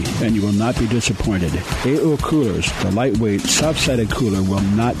quality, and you will not be disappointed. AO Coolers, the lightweight, soft-sided cooler, will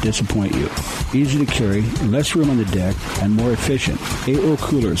not disappoint you. Easy to carry, less room on the deck, and more efficient. AO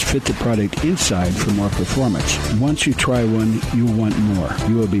Coolers fit the product inside for more performance. Once you try one, you will want more.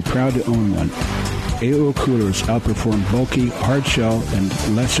 You will be proud to own one. AO Coolers outperform bulky, hard-shell, and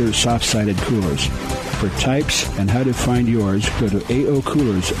lesser soft-sided coolers. For types and how to find yours, go to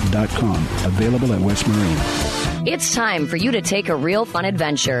aocoolers.com. Available at West Marine. It's time for you to take a real fun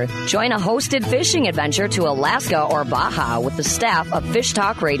adventure. Join a hosted fishing adventure to Alaska or Baja with the staff of Fish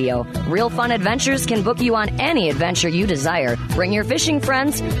Talk Radio. Real Fun Adventures can book you on any adventure you desire. Bring your fishing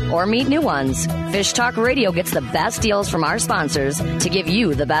friends or meet new ones. Fish Talk Radio gets the best deals from our sponsors to give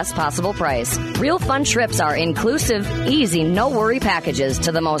you the best possible price. Real Fun trips are inclusive, easy, no-worry packages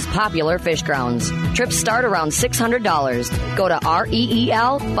to the most popular fish grounds. Trips start around $600. Go to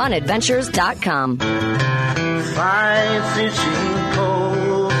REELFunadventures.com. Fine fishing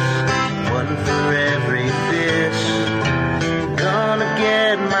poles, one for every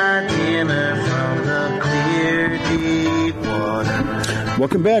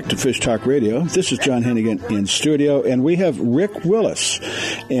Welcome back to Fish Talk Radio. This is John Hennigan in studio, and we have Rick Willis.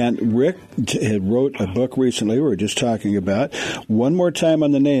 And Rick had wrote a book recently we were just talking about. One more time on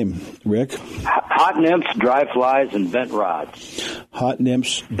the name, Rick. Hot Nymphs, Dry Flies, and Bent Rods. Hot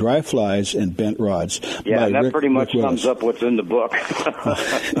Nymphs, Dry Flies, and Bent Rods. Yeah, that pretty much sums up what's in the book.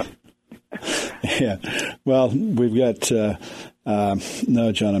 Yeah. Well, we've got...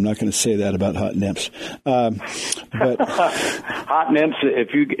 no, John, I'm not going to say that about Hot Nymphs. But Hot Nymphs,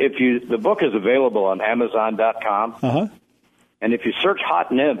 if you, the book is available on Amazon.com. Uh-huh. And if you search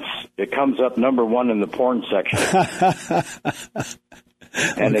Hot Nymphs, it comes up number one in the porn section.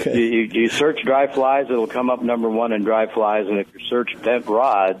 And if you search Dry Flies, it'll come up number one in Dry Flies. And if you search Bent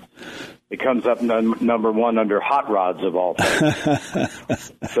Rods, it comes up number one under Hot Rods of all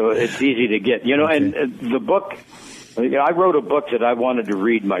things. So it's easy to get. You know, and the book... I wrote a book that I wanted to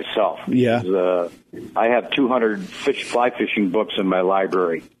read myself. Yeah. I have 200 fly fishing books in my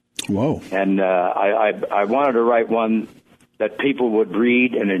library. Whoa. And I wanted to write one that people would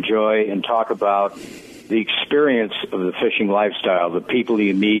read and enjoy and talk about the experience of the fishing lifestyle, the people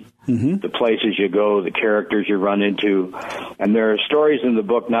you meet, the places you go, the characters you run into. And there are stories in the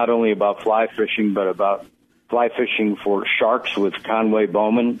book not only about fly fishing, but about fly fishing for sharks with Conway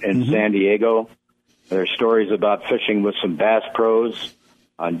Bowman in San Diego. There are stories about fishing with some bass pros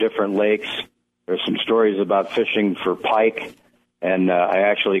on different lakes. There's some stories about fishing for pike. And I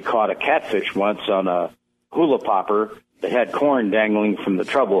actually caught a catfish once on a hula popper that had corn dangling from the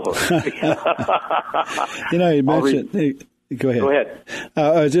treble hook. You know, you mentioned... Go ahead. Go ahead.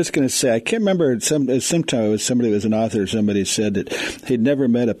 I was just going to say, I can't remember, sometime somebody was an author, somebody said that he'd never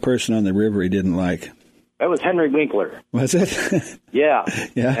met a person on the river he didn't like. That was Henry Winkler. Was it? Yeah.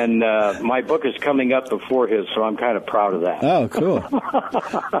 Yeah. And my book is coming up before his, so I'm kind of proud of that. Oh, cool.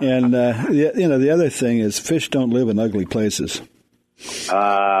 And, the other thing is fish don't live in ugly places.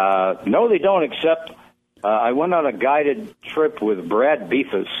 No, they don't, except I went on a guided trip with Brad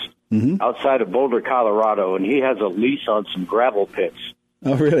Beefus outside of Boulder, Colorado, and he has a lease on some gravel pits.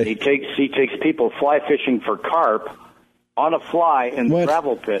 Oh, really? He takes people fly fishing for carp on a fly in the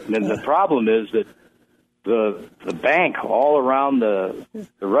gravel pit. And then the problem is that the bank all around the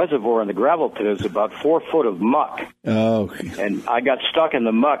reservoir and the gravel pit is about 4 foot of muck. Oh. And I got stuck in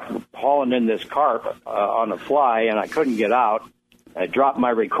the muck hauling in this carp on a fly, and I couldn't get out. I dropped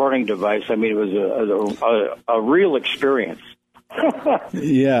my recording device. I mean, it was a real experience.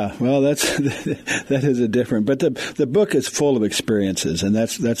 Yeah, well, that is a different. But the book is full of experiences, and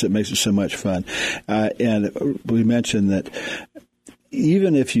that's what makes it so much fun. And we mentioned that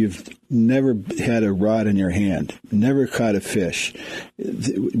even if you've never had a rod in your hand, never caught a fish,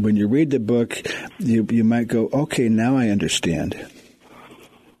 when you read the book, you might go, okay, now I understand.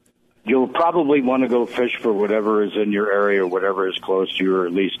 You'll probably want to go fish for whatever is in your area or whatever is close to you, or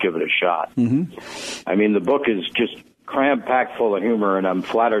at least give it a shot. I mean, the book is just cram-packed full of humor, and I'm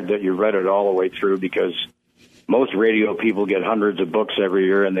flattered that you read it all the way through, because most radio people get hundreds of books every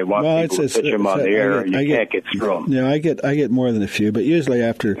year, and they want people to pitch them on the air, and you can't get through them. No, I get more than a few, but usually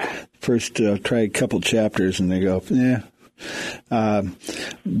after first try a couple chapters, and they go, yeah.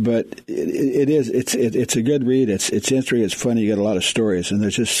 But it's a good read. It's interesting. It's funny. You get a lot of stories, and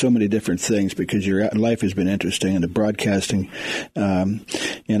there's just so many different things because your life has been interesting and the broadcasting. And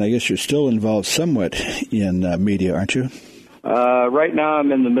I guess you're still involved somewhat in media, aren't you? Right now,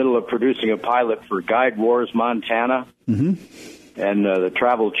 I'm in the middle of producing a pilot for Guide Wars Montana. And the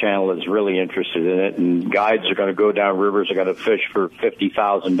Travel Channel is really interested in it. And guides are going to go down rivers. Are going to fish for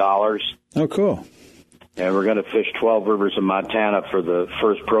 $50,000. Oh, cool. And we're going to fish 12 rivers in Montana for the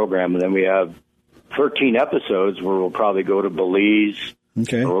first program. And then we have 13 episodes where we'll probably go to Belize.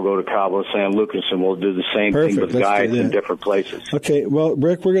 Okay. Or we'll go to Cabo San Lucas, and we'll do the same thing with guides in different places. Okay. Well,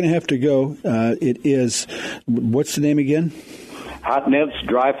 Rick, we're going to have to go. It is, what's the name again? Hot Nymphs,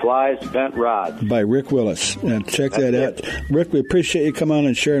 Dry Flies, Bent Rods. By Rick Willis. And check that out. Rick, we appreciate you coming on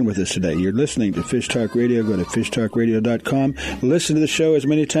and sharing with us today. You're listening to Fish Talk Radio. Go to fishtalkradio.com. Listen to the show as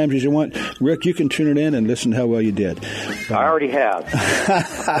many times as you want. Rick, you can tune it in and listen to how well you did. I already have.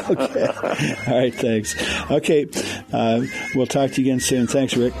 Okay. All right, thanks. Okay. We'll talk to you again soon.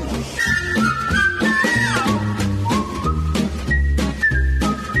 Thanks, Rick.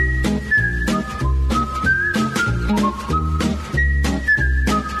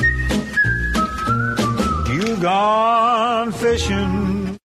 Gone fishing